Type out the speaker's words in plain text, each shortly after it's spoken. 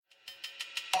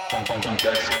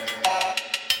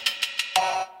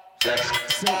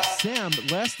So, Sam,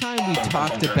 last time we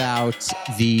talked about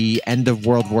the end of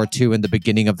World War II and the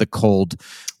beginning of the Cold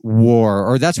War,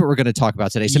 or that's what we're going to talk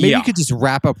about today. So maybe you could just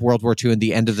wrap up World War II and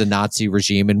the end of the Nazi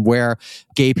regime and where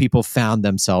gay people found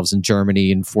themselves in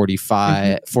Germany in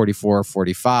 45, 44,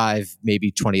 45,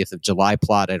 maybe 20th of July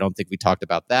plot. I don't think we talked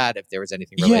about that, if there was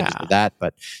anything related to that,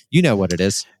 but you know what it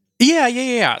is.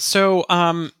 Yeah. So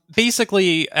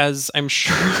basically, as I'm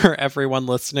sure everyone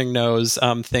listening knows,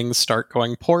 things start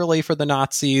going poorly for the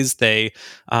Nazis. They,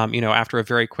 after a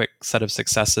very quick set of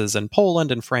successes in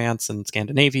Poland and France and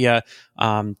Scandinavia,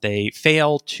 they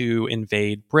fail to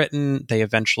invade Britain. They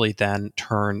eventually then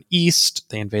turn east.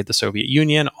 They invade the Soviet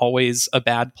Union. Always a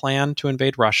bad plan to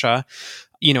invade Russia.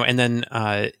 And then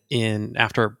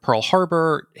after Pearl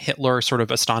Harbor, Hitler sort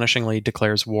of astonishingly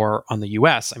declares war on the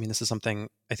U.S. I mean, this is something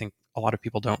I think a lot of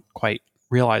people don't quite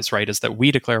realize, right, is that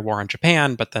we declare war on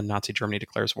Japan, but then Nazi Germany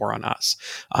declares war on us.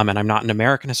 And I'm not an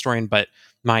American historian, but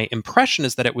my impression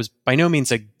is that it was by no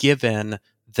means a given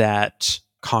that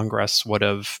Congress would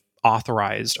have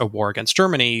authorized a war against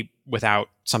Germany without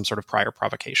some sort of prior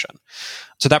provocation.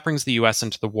 So that brings the U.S.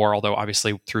 into the war, although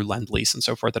obviously through Lend-Lease and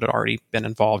so forth that had already been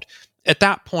involved. At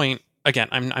that point, again,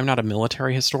 I'm not a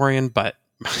military historian, but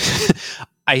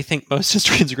I think most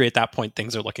historians agree at that point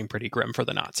things are looking pretty grim for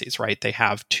the Nazis, right? They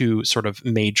have two sort of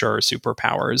major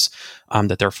superpowers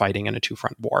that they're fighting in a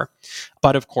two-front war.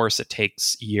 But of course, it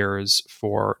takes years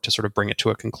to sort of bring it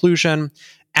to a conclusion.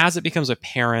 As it becomes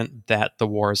apparent that the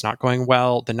war is not going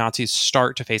well, the Nazis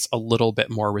start to face a little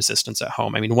bit more resistance at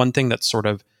home. I mean, one thing that's sort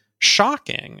of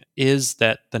shocking is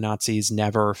that the Nazis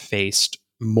never faced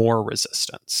more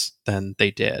resistance than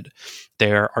they did.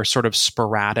 There are sort of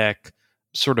sporadic,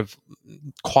 sort of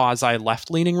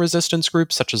quasi-left-leaning resistance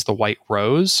groups, such as the White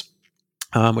Rose,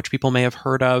 which people may have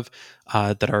heard of,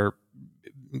 that are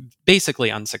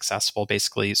basically unsuccessful,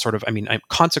 basically sort of,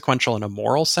 consequential in a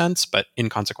moral sense, but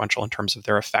inconsequential in terms of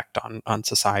their effect on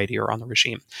society or on the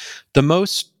regime. The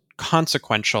most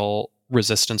consequential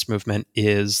resistance movement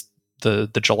is the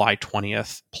July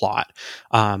 20th plot,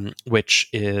 which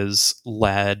is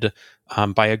led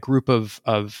by a group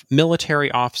of military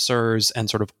officers and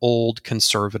sort of old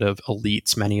conservative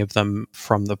elites, many of them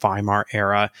from the Weimar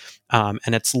era.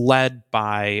 And it's led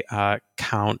by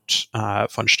Count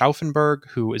von Stauffenberg,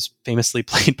 who is famously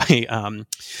played by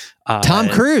Tom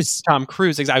Cruise. Tom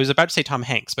Cruise. I was about to say Tom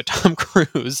Hanks, but Tom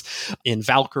Cruise in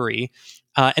Valkyrie.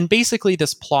 And basically,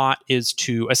 this plot is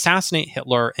to assassinate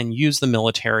Hitler and use the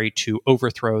military to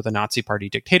overthrow the Nazi Party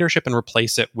dictatorship and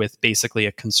replace it with basically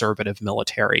a conservative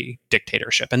military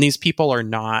dictatorship. And these people are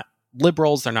not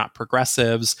liberals, they're not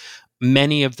progressives.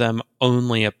 Many of them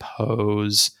only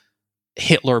oppose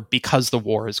Hitler because the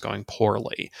war is going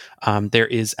poorly. There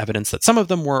is evidence that some of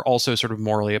them were also sort of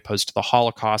morally opposed to the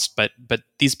Holocaust, but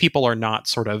these people are not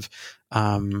sort of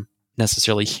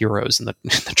necessarily heroes in the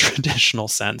traditional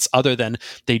sense, other than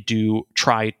they do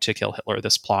try to kill Hitler.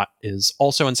 This plot is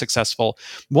also unsuccessful.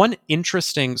 One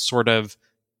interesting sort of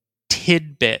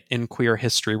tidbit in queer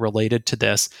history related to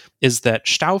this is that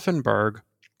Stauffenberg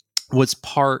was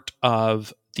part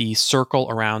of the circle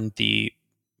around the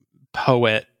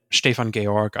poet Stefan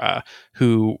George,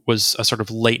 who was a sort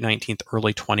of late 19th,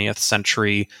 early 20th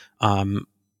century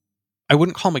I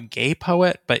wouldn't call him a gay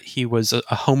poet, but he was a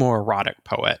homoerotic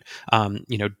poet,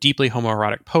 deeply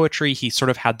homoerotic poetry. He sort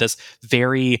of had this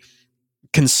very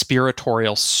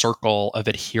conspiratorial circle of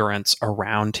adherents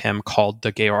around him called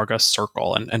the George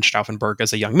Circle. And Stauffenberg,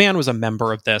 as a young man, was a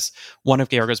member of this. One of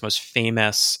George's most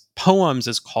famous poems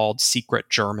is called Secret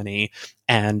Germany.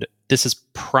 And this is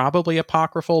probably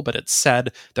apocryphal, but it's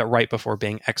said that right before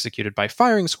being executed by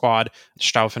firing squad,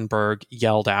 Stauffenberg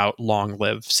yelled out, "Long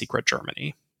live Secret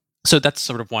Germany." So that's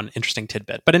sort of one interesting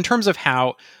tidbit. But in terms of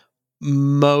how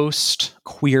most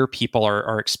queer people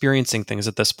are experiencing things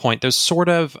at this point, there's sort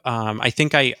of,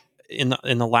 in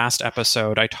the last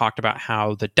episode, I talked about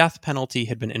how the death penalty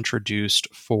had been introduced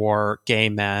for gay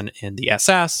men in the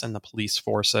SS and the police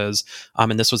forces.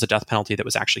 And this was a death penalty that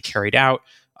was actually carried out.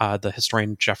 The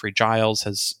historian Jeffrey Giles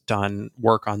has done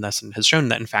work on this and has shown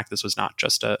that, in fact, this was not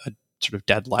just a sort of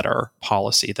dead letter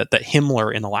policy, that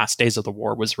Himmler in the last days of the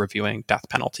war was reviewing death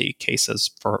penalty cases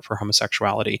for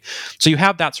homosexuality. So you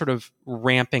have that sort of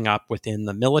ramping up within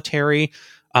the military.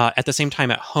 At the same time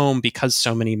at home, because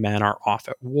so many men are off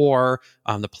at war,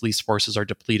 the police forces are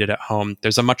depleted at home,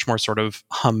 there's a much more sort of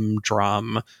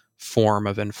humdrum form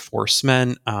of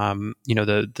enforcement.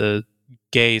 The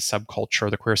gay subculture,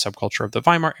 the queer subculture of the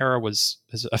Weimar era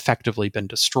has effectively been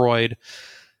destroyed.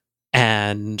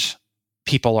 And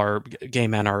gay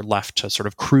men are left to sort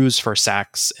of cruise for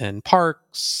sex in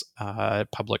parks,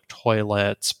 public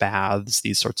toilets, baths,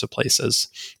 these sorts of places.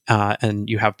 And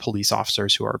you have police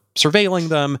officers who are surveilling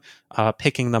them,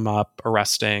 picking them up,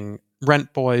 arresting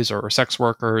rent boys or sex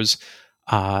workers.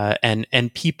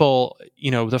 And people,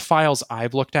 the files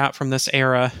I've looked at from this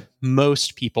era,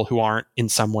 most people who aren't in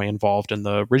some way involved in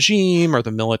the regime or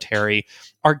the military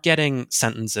are getting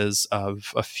sentences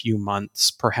of a few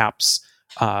months, perhaps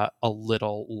a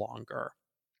little longer.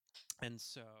 And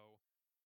so